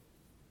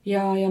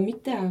Ja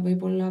mitte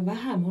võib-olla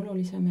vähem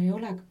olulisem ei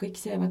ole ka kõik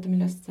see, vaata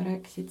millest sa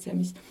rääkisid, see,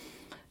 mis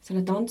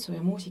selle tantsu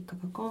ja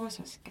muusikaga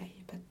kaasas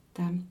käib,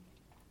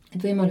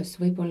 et võimalus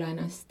võib-olla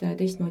ennast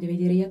teistmoodi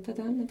veidi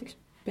riietada, näiteks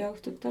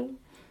peaõhtutel,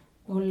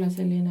 olla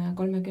selline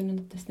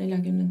 30-ndast,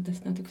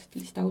 40-ndast natukest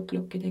lihtsalt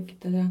outlooki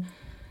tekitada.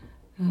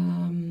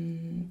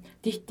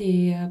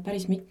 Tihti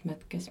päris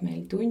mitmed, kes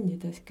meil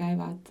tundides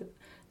käivad,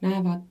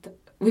 näevad,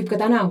 võib ka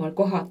tänaval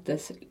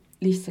kohates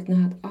lihtsalt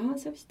näha, et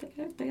sa vist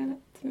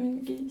tegeled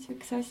mingi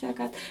sellise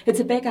asjaga, et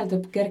see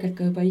peegeldub kergelt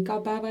ka juba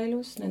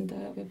igapäevaelus nende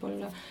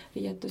võib-olla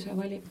riietuse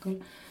valikul.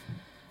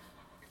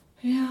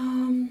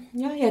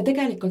 Ja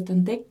tegelikult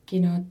on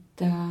tekkinud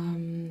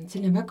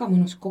selline väga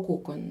mõnus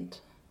kogukond,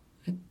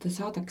 et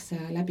saadakse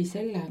läbi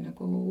selle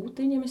nagu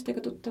uute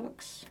inimestega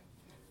tuttavaks,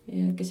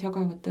 kes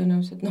jagavad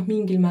tõenäoliselt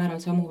mingil määral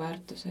samu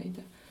väärtuseid.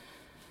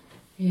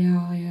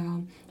 Ja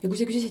kui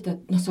sa küsisid,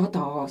 et 100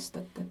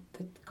 aastat,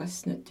 et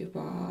kas nüüd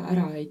juba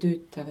ära ei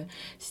tüüta,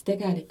 siis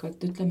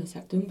tegelikult ütleme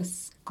sealt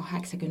umbes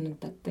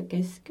 80-ndate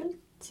keskelt,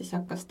 siis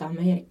hakkas ta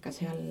Ameerikas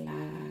jälle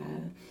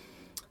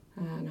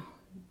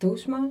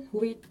tõusma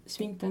huvi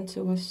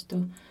svingtantsu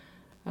vastu.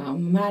 Ma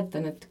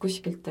mäletan, et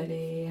kuskilt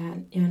oli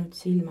jäänud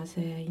silma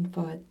see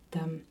info, et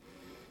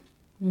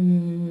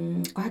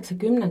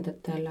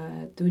 80-ndatel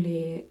tuli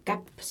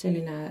Gap,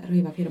 selline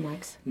rõivafirma,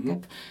 eks,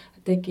 Gap,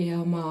 tegi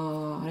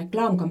oma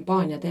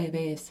reklaamkampaania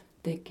TV-s,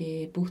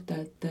 tegi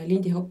puhtalt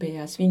lindihopi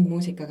ja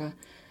swing-muusikaga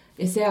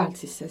ja sealt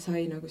siis see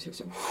sai nagu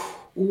sellise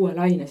uue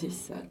laine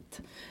sisse,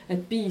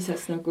 et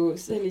piisas nagu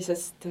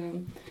sellisest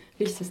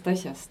lihtsast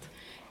asjast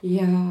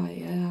ja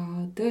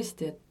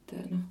tõesti, et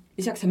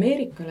lisaks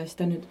Ameerikale, siis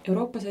ta nüüd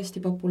Euroopas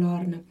hästi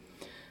populaarne,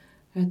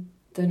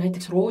 et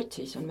näiteks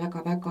Rootsis on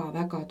väga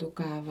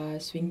tugev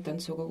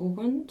swing-tantsu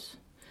kogukond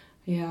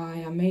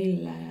ja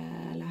meil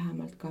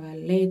lähemalt ka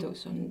veel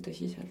Leedus on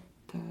tõsiselt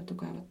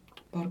tugevat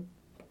paar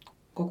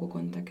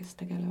kogukonda, kes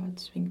tegelevad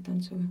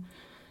swing-tantsuga.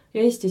 Ja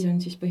Eestis on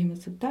siis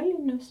põhimõtteliselt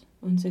Tallinnas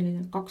on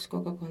selline 2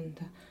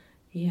 kogukonda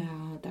ja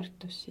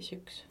Tartus siis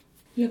 1.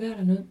 Ja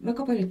peale,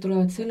 väga paljud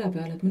tulevad selle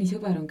peale, et mõni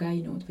sõber on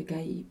käinud või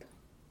käib.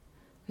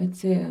 Et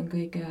see on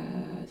kõige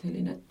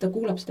selline, et ta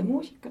kuulab seda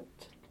muusikat,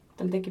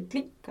 tal tekib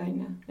klikk,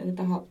 ja ta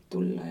tahab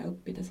tulla ja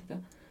õppida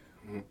seda.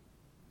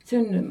 See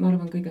on, ma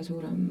arvan, kõige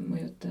suurem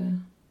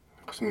mõjutaja.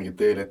 Kas mingit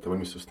teele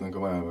ettevalmistust on ka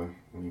vaja või?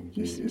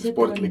 Mingi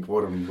sportlik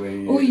vorm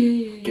või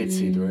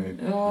ketsid või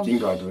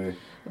kingad või?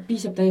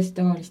 Piisab täiesti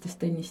tavalistest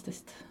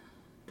tennistest.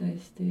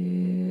 Täiesti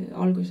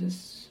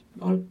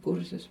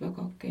algkursus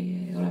väga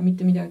okei. Ei ole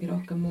mitte midagi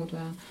rohkem muud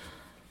vaja.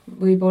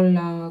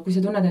 Võib-olla, kui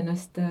sa tunned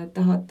ennast,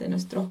 tahad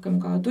ennast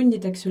rohkem ka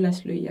tundideks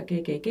üles lüüa,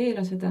 keegi ei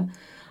keela seda,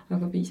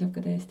 aga piisab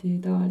ka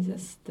täiesti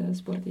tavalisest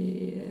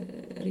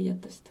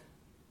spordiriietest.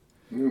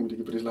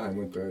 Muidugi päris lahe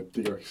mõte, et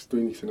igaks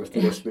tunniks ennast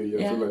üles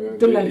lüüa.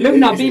 Tulla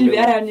lõhnapilvi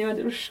ära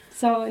niimoodi,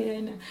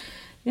 saai.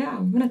 Ja,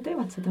 mõned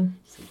teevad seda.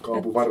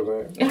 Kaabu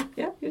varve. Jah,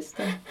 just.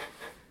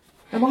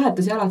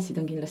 Vahetusjalatsid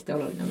on kindlasti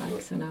oluline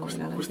märksõna.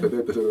 Kus te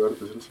teete seda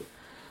Tartus üldse?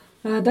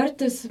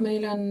 Tartus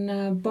meil on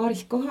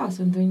paaris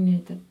kohas on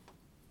tunnid, et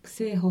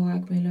see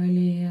hooaeg meil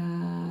oli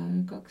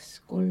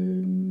 2,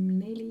 3,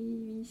 4,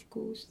 5,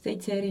 6,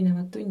 7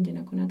 erinevat tundi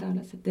nagu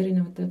nädalas, et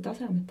erinevatele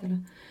tasemetele.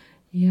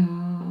 Ja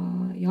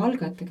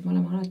algajatega me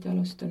oleme alati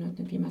alustanud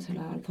nüüd viimasel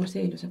ajal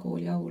Forseliuse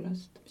kooli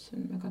aulast, mis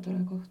on väga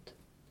tore koht,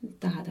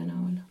 Tähe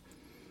tänaval.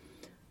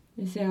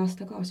 Ja see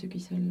aasta ka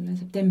sügisel,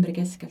 septembri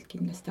keskelt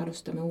kindlasti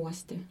alustame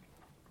uuesti.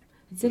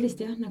 Et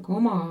sellist nagu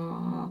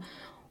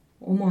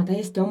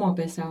täiesti oma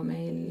pesa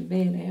meil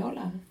veel ei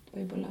ole,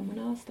 võib-olla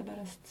mõne aasta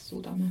pärast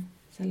suudame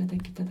selle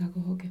tekitada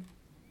kuhugi.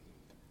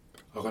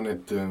 Aga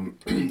need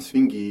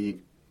svingi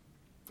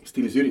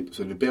stiilis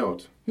üritusel või peod,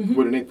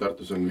 kui neid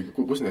Tartus on?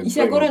 Kus need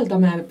ise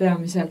korraldame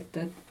peamiselt,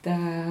 et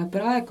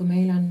praegu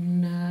meil on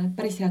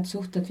päris head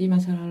suhted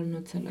viimasel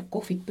olnud selle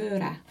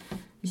kohvikpööre,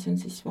 mis on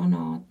siis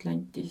Vana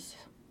Atlantise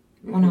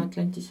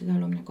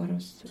alumne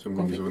korrus. See on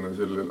mingisugune,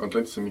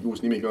 Atlantis on mingi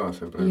uus nimi ka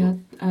seal praegu. Ja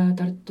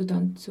Tartu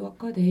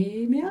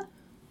Tantsuakadeemia,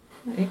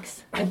 eks?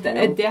 Et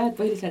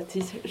põhiliselt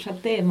siis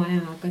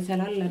šateemaja, aga seal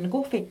all on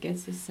kohvik ja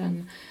siis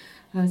seal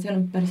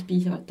on päris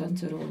piisavalt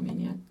tantsuruumi,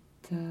 nii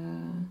et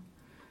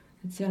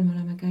seal me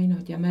oleme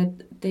käinud ja me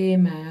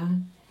teeme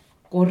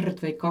kord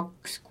või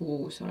 2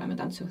 kuus oleme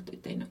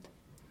tantsuõhtuid teinud.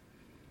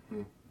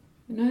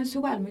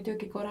 Suvel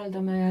muidugi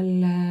korraldame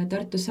jälle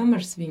Tartu Summer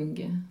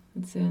Swingi,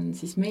 et see on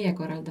siis meie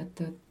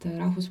korraldatud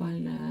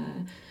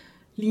rahvusvaheline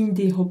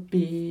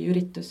lindihopi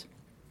üritus,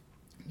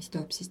 mis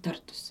toob siis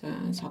Tartusse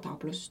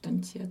 100+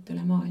 tantsijat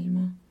üle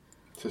maailma.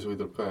 See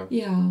suvi tuleb ka, jah?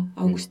 Jaa,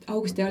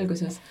 augusti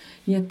alguses.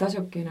 Nii et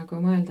tasubki nagu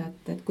mõelda,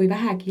 et kui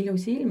vähegi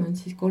ilus ilm on,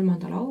 siis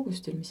 3.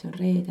 augustil, mis on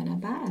reedene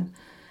päev,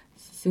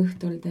 siis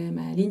õhtul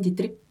teeme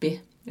linditrippi,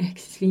 ehk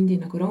siis lindi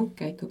nagu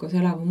rongkäiku koos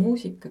elava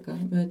muusikaga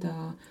mööda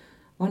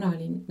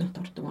vanalinn,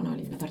 Tartu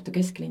vanalinna, Tartu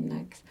kesklinna,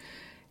 eks.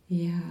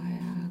 Ja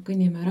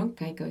kõnnime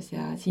rongkäigus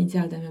ja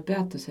siin-seal teeme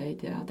peatuseid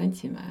ja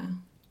tantsime.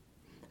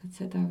 et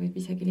seda võib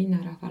isegi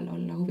linnarahval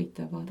olla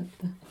huvitav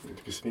vaadata.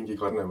 Kas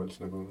svingikarneval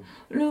siis nagu?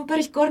 No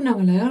päris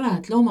karneval ei ole,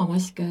 et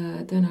loomamaske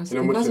tõenäoliselt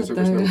ei kasvata. See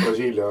on nagu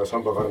Brasiilia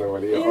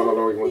sambakarnevali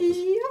analoogi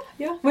mõttes.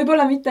 Jah,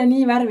 võib-olla mitte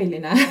nii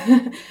värviline,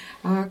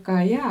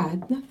 aga jaa,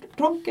 et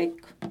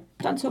rongkäik,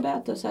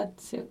 tantsupeatused,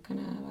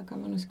 siukene väga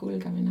mõnus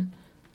kulgemine.